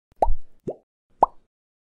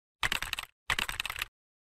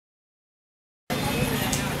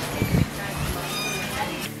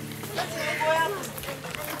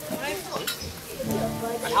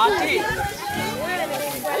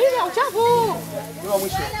Ndio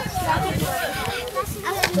mwisho.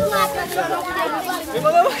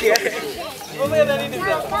 Mbona nani nini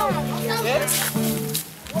sasa?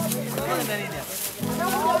 Mbona nani nini hapa?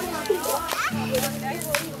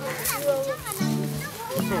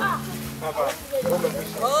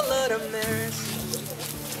 Oh Lord of mercy.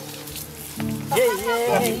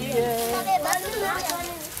 Yeah.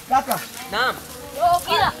 Kaka. Naam.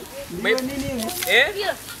 Kila. Nini?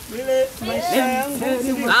 Kila. Ile maisha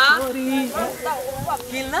yangu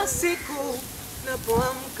kila siku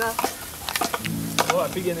napoamka. Oh,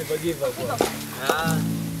 apige never give up.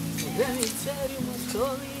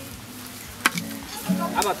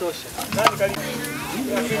 Ama tosha. Nani karibu?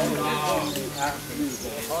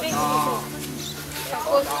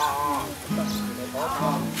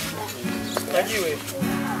 Tajiwe.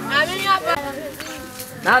 Amini hapa.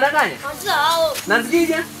 Na nani? Sawa.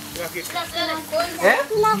 Nazija?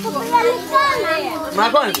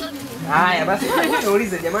 Makonzi? Haya basi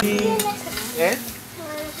niulize jamani.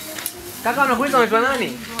 Kaka unakuuliza unaitwa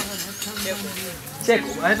nani? Cheko,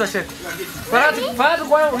 anaitwa Cheko. Faratu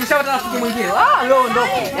kwa hiyo ulishapata rafiki mwingine. Leo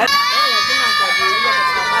ondoke.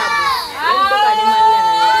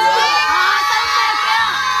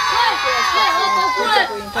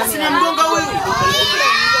 Asinamgonga huyu.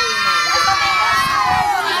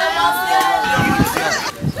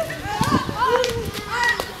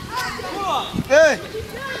 Hey.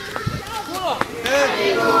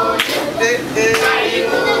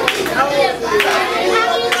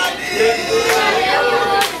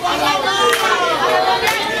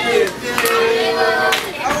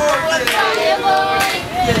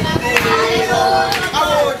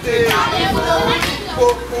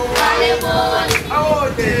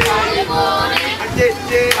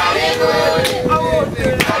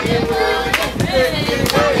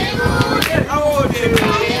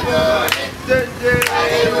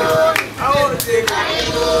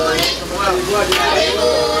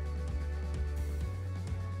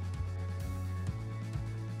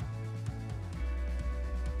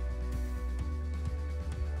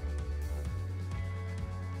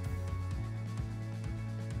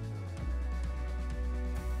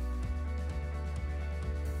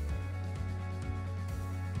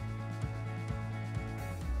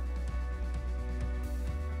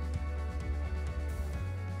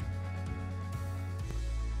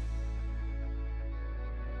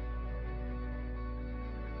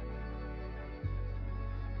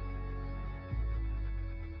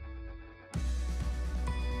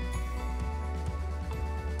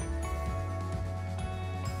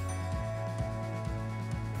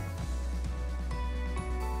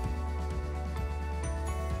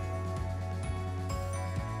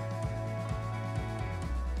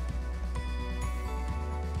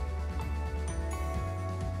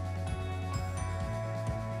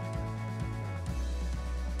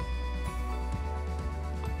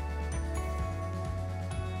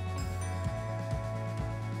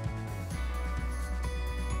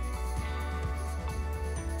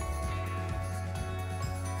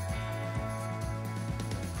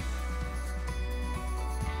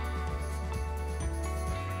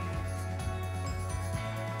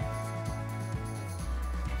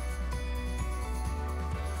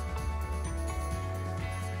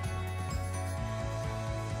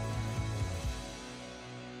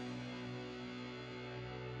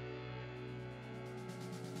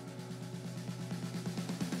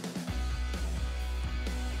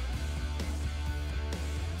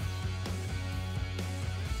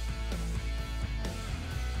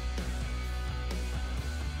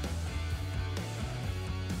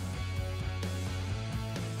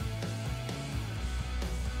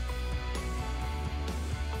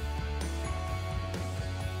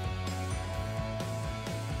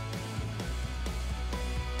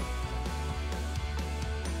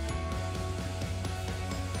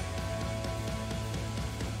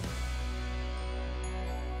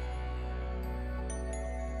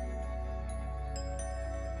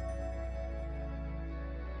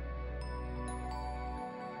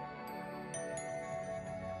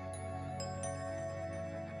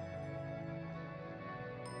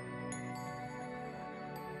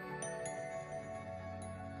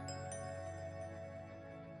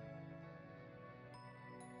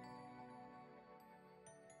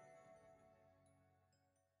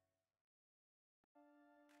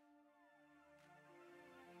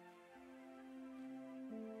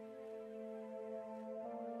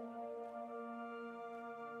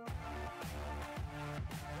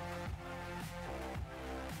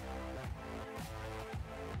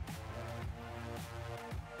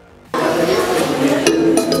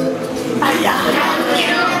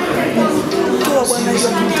 Toa bwana hiyo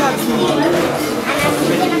kitatu.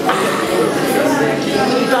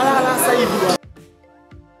 Utalala sasa hivi.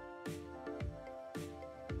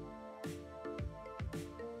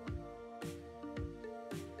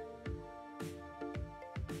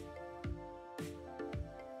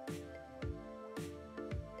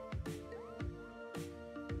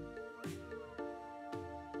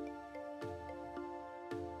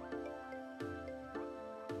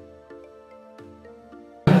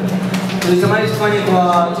 Tulitamani tufanye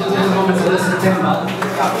kwa mchezo wa ng'ombe za Septemba,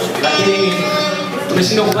 lakini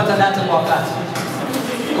tumeshindwa kupata data kwa wakati.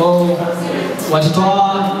 Kwa watoto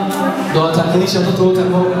hawa ndio watawakilisha watoto wote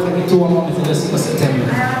ambao watakitua ng'ombe za Septemba.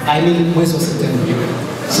 I mean mwezi wa Septemba.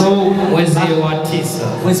 So mwezi wa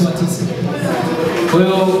 9. Mwezi wa 9. Kwa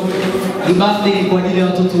hiyo ni birthday kwa ajili ya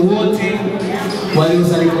watoto wote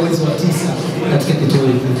waliozaliwa mwezi wa 9 katika kituo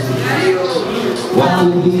hiki.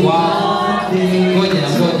 Ngoja.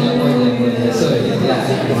 Sorry,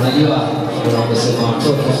 unajua unaposema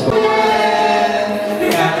mtoto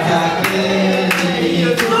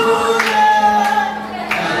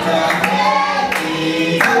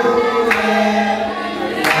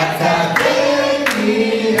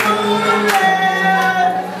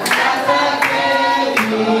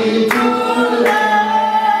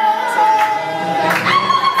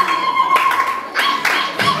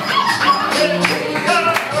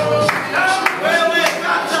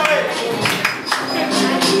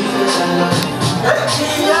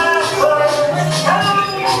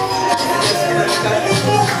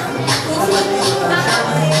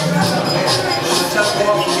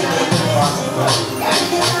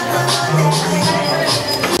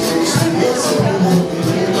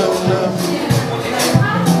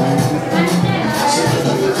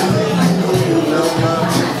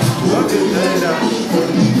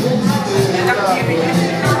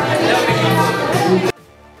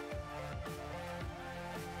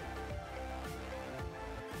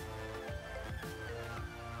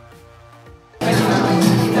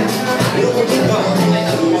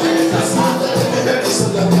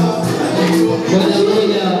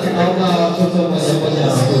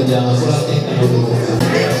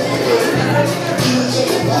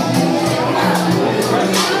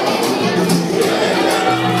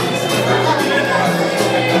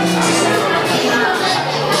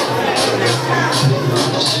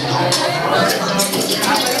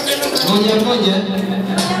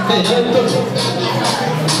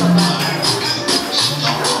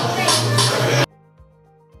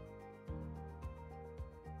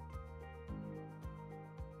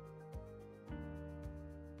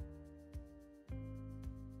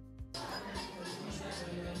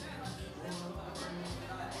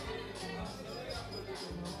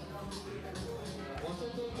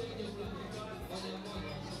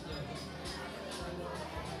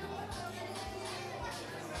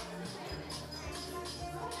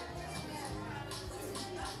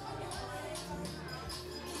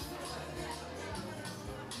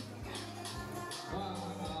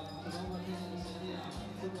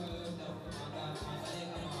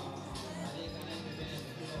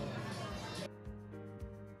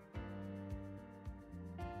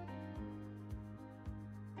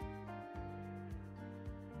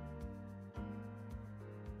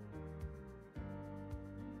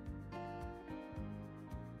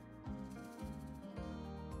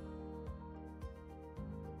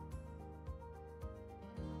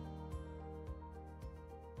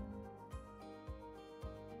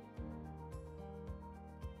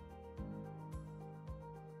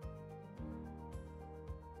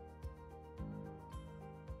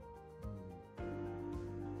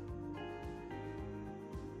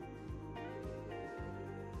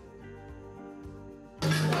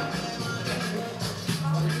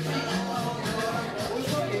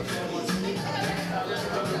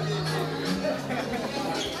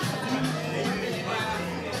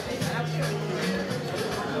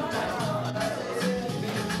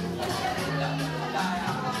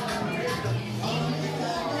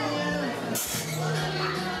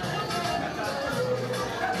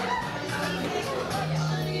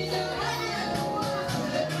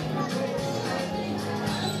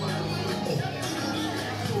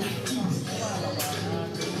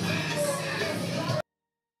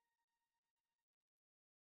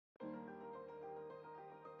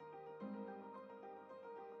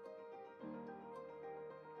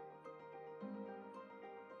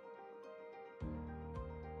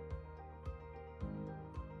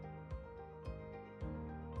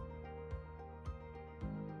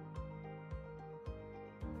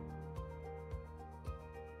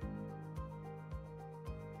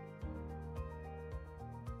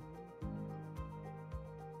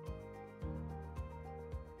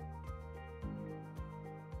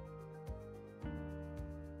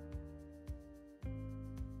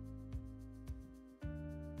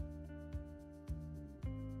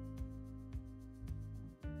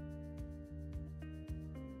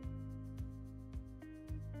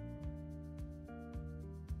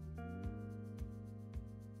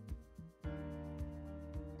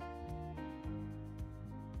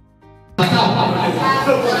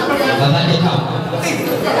Nadhani kama.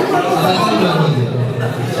 Nadhani ndio hivyo.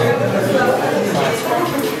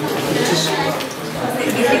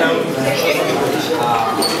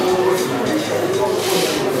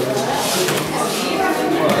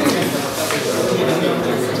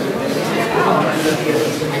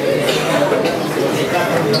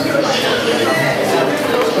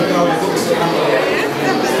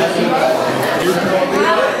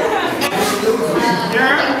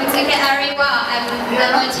 Okay, everyone,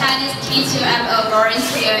 I'm a Chinese teacher. I'm a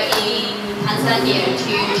volunteer in Tanzania to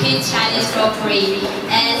teach Chinese for free.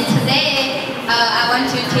 And today, I want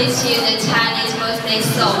to teach you the Chinese birthday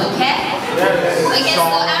song, okay? Okay, so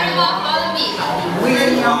everyone follow me.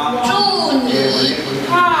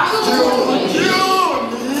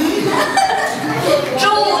 祝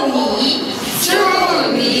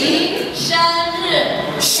你生日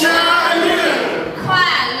快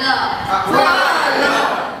乐！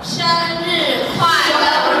生日快乐！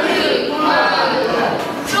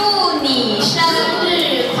祝你生日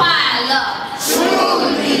快乐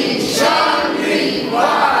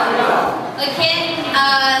！Okay,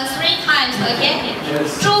 3 times, okay?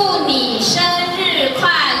 祝你生日快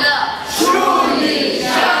乐！ 3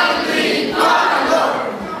 times.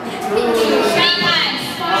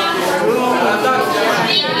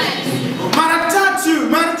 3 times. Maratatu.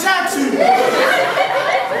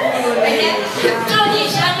 Okay. 祝你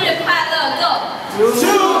生日快乐 ，Go。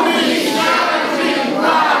 So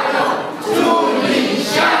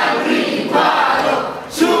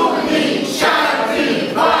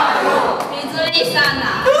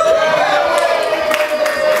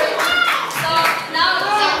now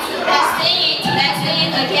let's sing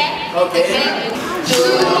it, okay? Okay. 祝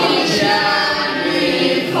你生日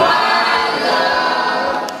快乐，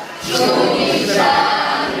祝你生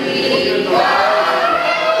日快乐。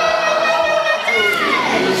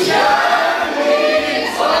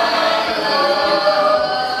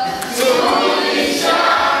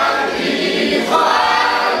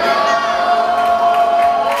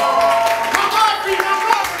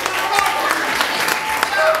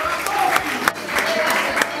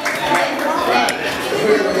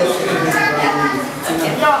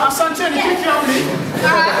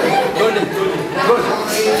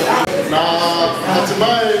 Na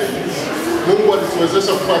hatimaye Mungu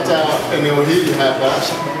alituwezesha kupata eneo hili hapa.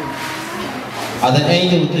 And the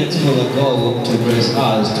angel came to the goal to bless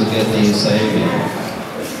us to get the Savior.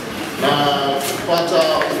 Na kupata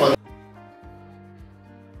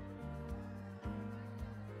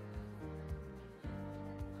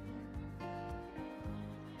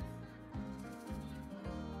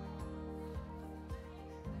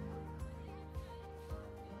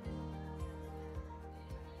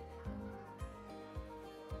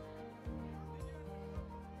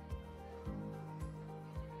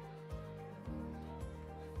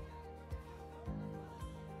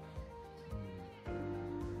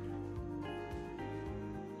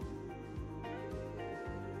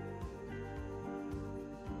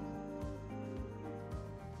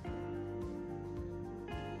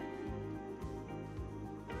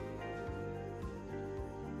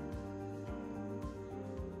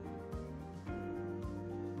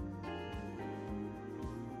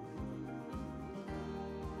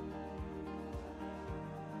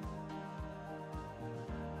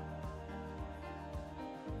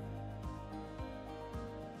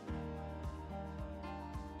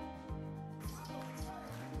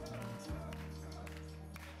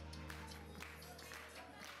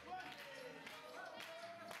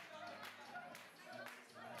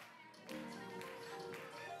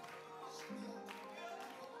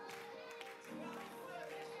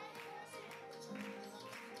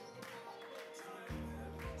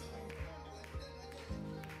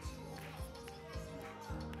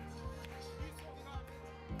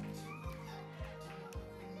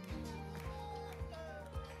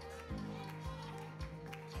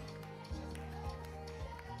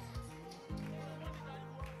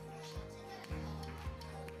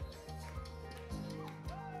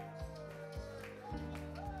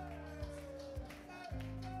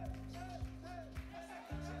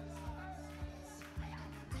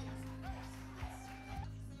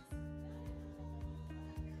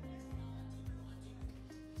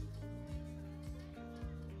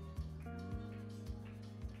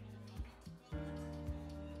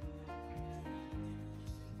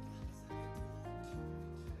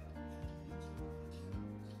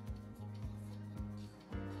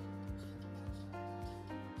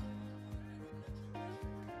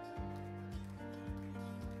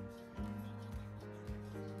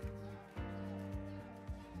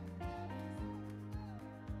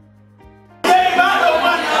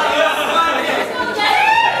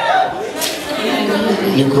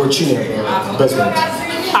Niko chini hapa basement.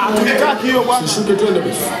 Hatutaki hiyo bwana. Sishuke twende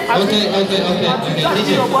basi. Okay.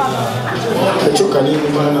 DJ. Kachoka nini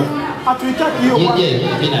bwana? Hatutaki hiyo bwana. DJ,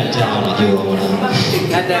 mimi na njaa unajua bwana.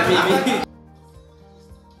 Hata mimi.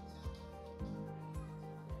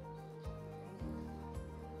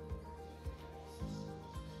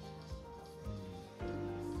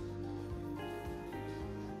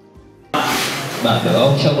 Bado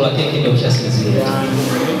au chakula keki ndio ushasinzia.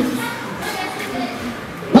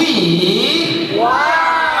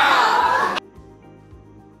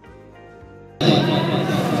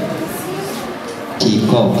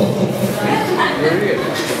 Kikopo.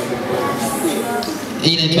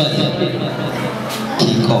 Ile twaje?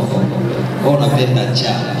 Kikopo. Unapenda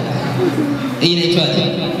cha. Ile twaje?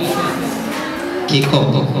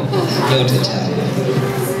 Kikopo. Yote cha.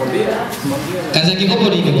 Kazi ya kikopo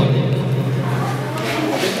ni nini bwana?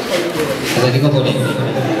 Kazi ya kikopo ni nini?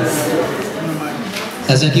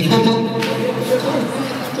 Kazi ya kikopo?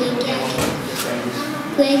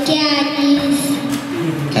 Kuwekea juisi.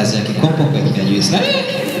 Kazi ya kikopo kuwekea juisi.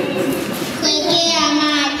 Kuwekea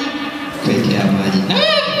maji. Kuwekea maji.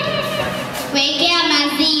 Kuwekea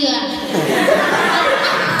maziwa.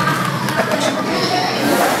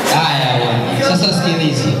 Haya bwana. Sasa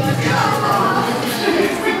sikiliza.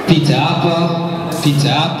 Pita hapa, pita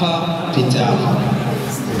hapa, pita hapa.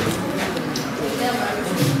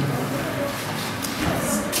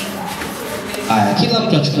 Haya, kila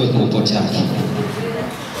mtu achukue kopo chake.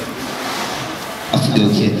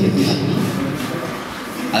 Afugeukie hivi.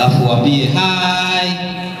 Alafu waambie hi.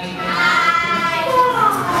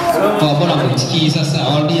 Kwa mbona mtikii sasa?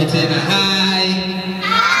 Waambie tena hi.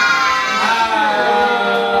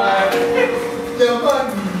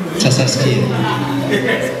 Sasa sikia.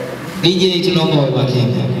 DJ tunaomba uwe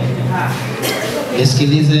makini.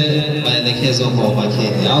 Nisikilize maelekezo kwa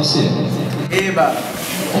umakini, au sio? Baba.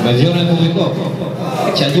 Umeviona hivyo vikopo?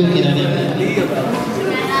 Cha juu kina nini? Ndio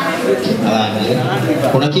baba.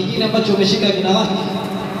 Kuna kingine ambacho umeshika kina rangi?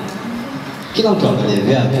 Kila mtu angalie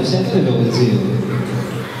vyake, usiangalie vya wenzio.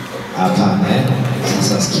 Hapana,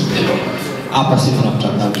 sasa sikia. Hapa sisi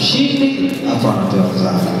tunamtaka mshindi, hapa anapewa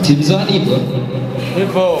zawadi. Timu zawadi ipo?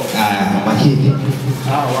 Ipo. Makini.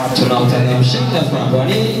 Tunautaka mshindi, hapa anapewa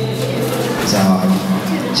nini? Zawadi.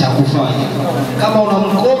 Cha kufanya. Kama una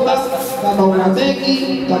mkoba, kama una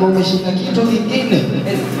begi, kama umeshika kitu kingine,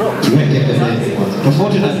 kiweke pembeni kwanza.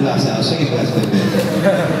 Tofauti na glasi, usiweke glasi pembeni.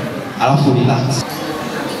 Alafu relax.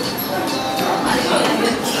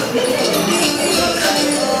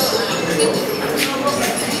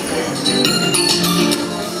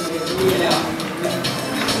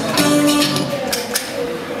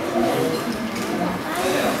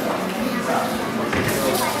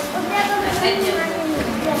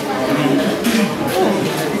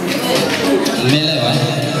 Umeelewa?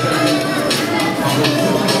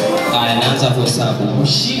 Haya, naanza kuhesabu.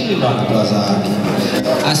 Mshindi ndo anapewa zawadi.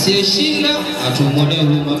 Asiyeshinda atumwonee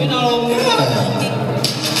huruma. Mimi naomba.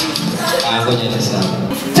 Haya, ngoja nihesabu.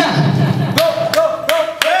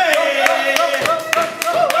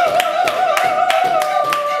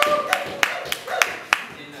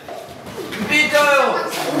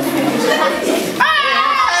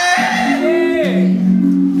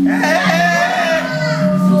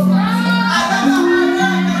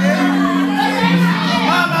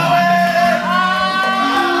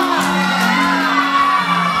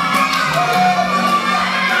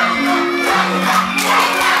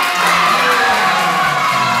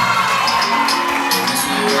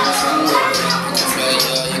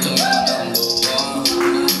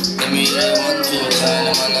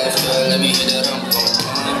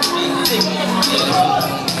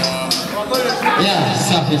 Yeah,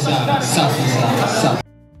 safi sana, safi sana, safi.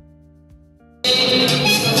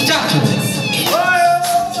 Tatu.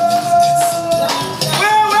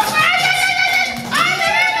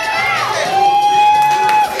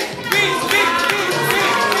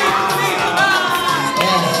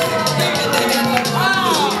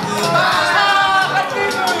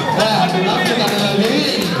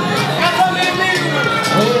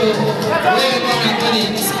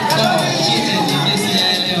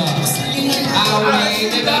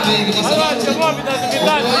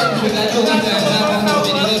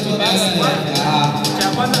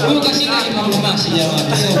 Huyu kashinda kimarumashi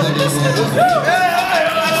jamani, sio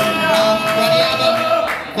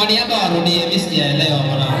kwa niaba warudie, mimi sijaelewa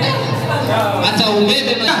mwanangu. Hata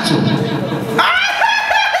ubebe macho.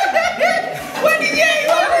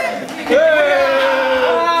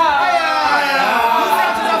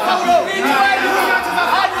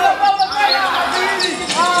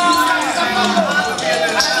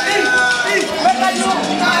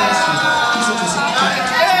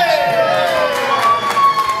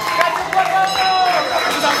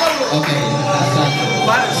 Okay,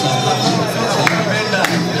 asante.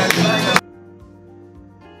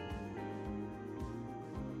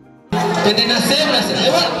 Tende na sema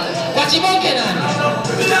kwa Chibonge nani?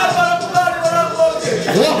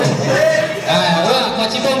 Haya, wewe kwa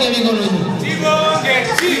Chibonge mikono juu. Chibonge,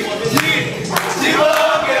 Chibonge,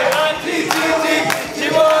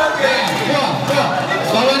 Chibonge.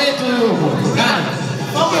 Baba letu yuko. Nani?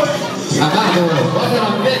 Abado, watu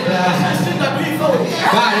wanampenda.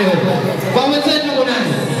 Bale. Kwa mwenzetu yuko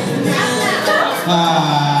nani?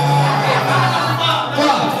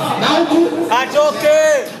 Na huku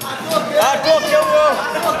Atoke huyo.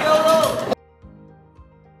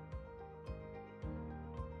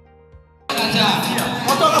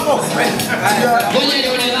 Kwenye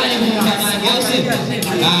nione nani mtanani au si?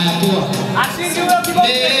 Haya poa. Asindi huyo Chibonge.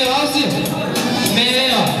 Meelewa au si?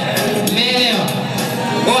 Meelewa.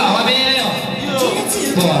 Poa, wameelewa.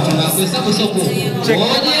 Poa, tunakuhesabu sio poa.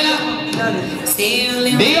 Moja.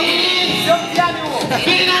 Mbili. Sio mtihani huo.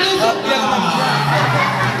 Mbili na nusu.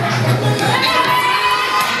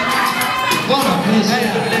 Bora pesa.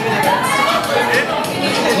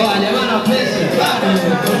 Poa, jamani pesa. Bado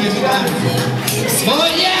tukifikana.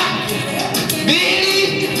 Moja. Mbili.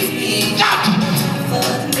 Tatu.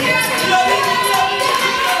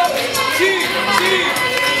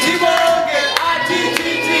 Chibonge,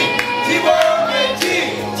 Chibonge,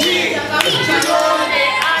 Chibonge,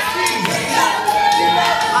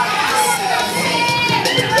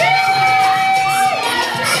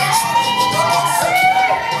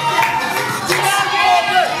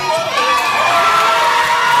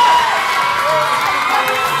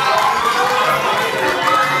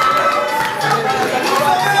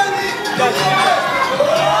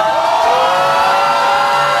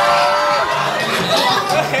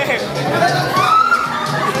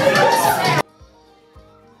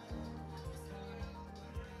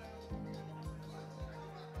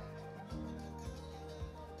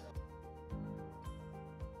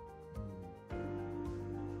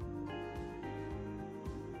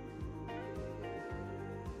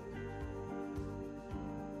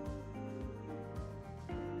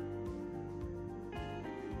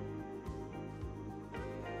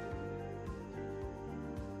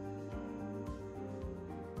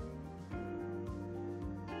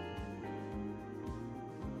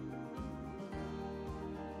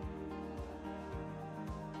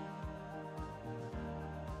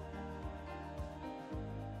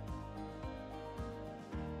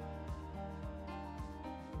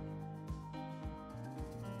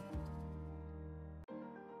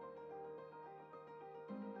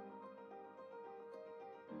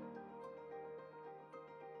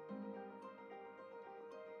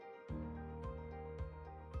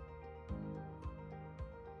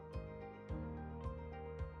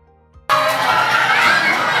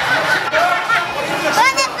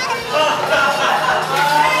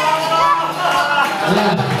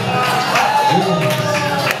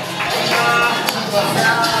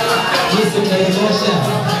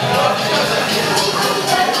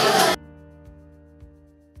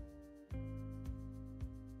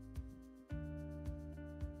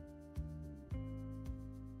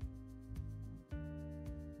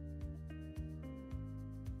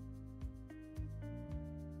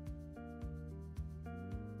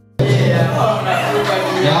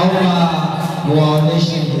 Naomba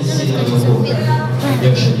muwaoneshe jinsi ilivyokuwa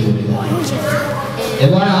nyosha juu.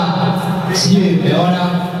 Bwana, sijui umeona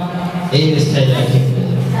hii ni style yake.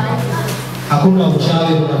 Hakuna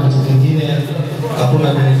uchawi, kuna vitu vingine,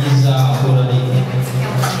 hakuna miujiza, hakuna nini.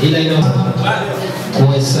 Ila ina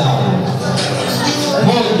kuhesabu.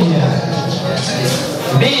 Moja,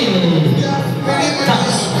 mbili,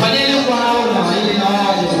 tatu. Fanyeni huko naona ili na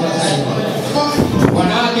waje kwa taifa.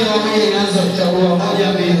 Wanawake wawili inaanza kuchagua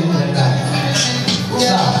moja, mbili, tatu.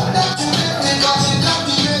 Sawa.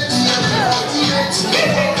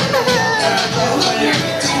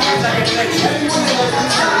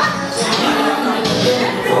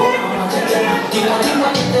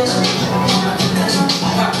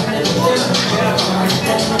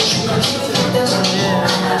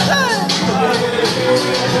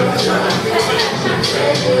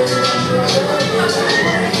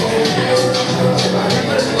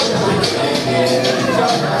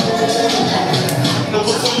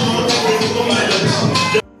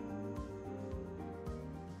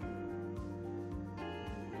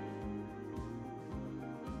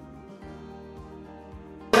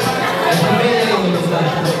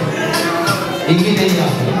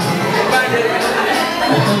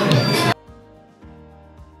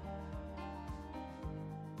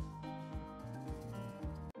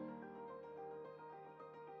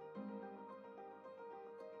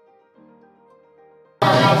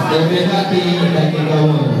 Imebaki dakika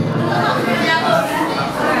moja.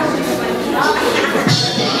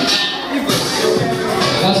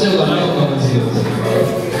 Sasa unaondoka mzee.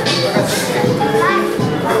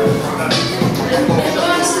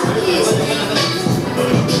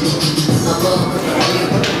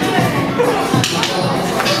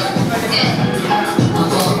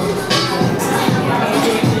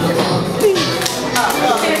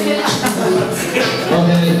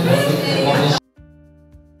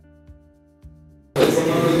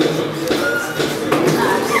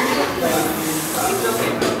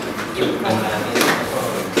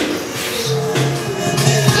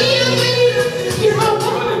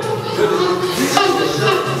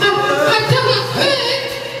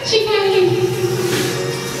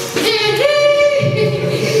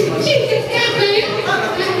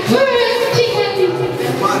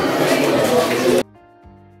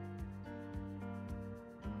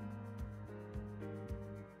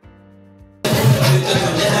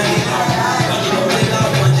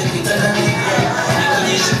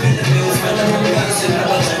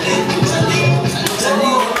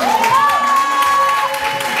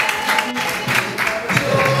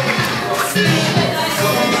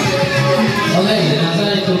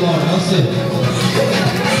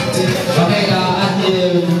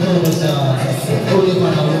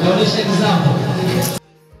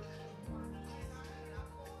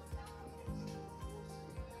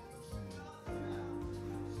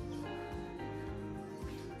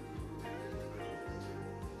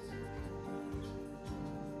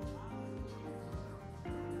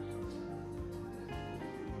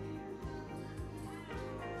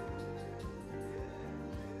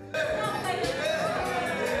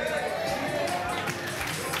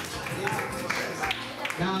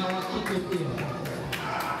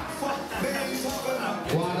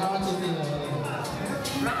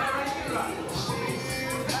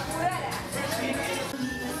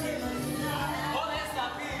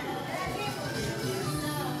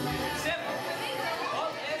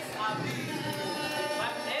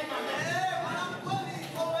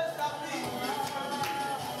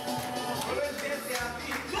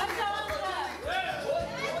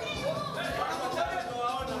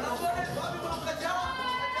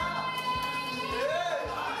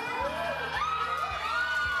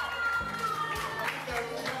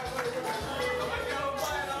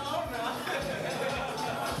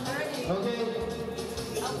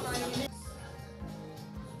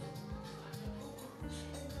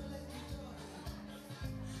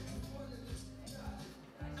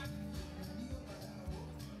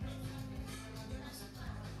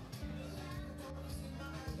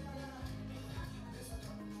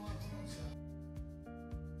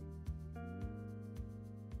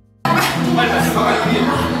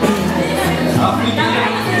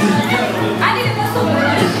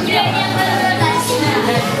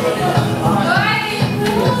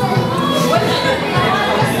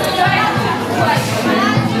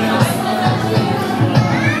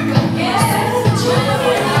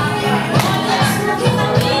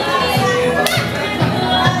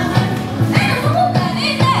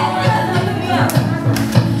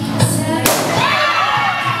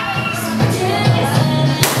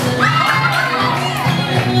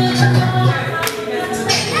 Thank you.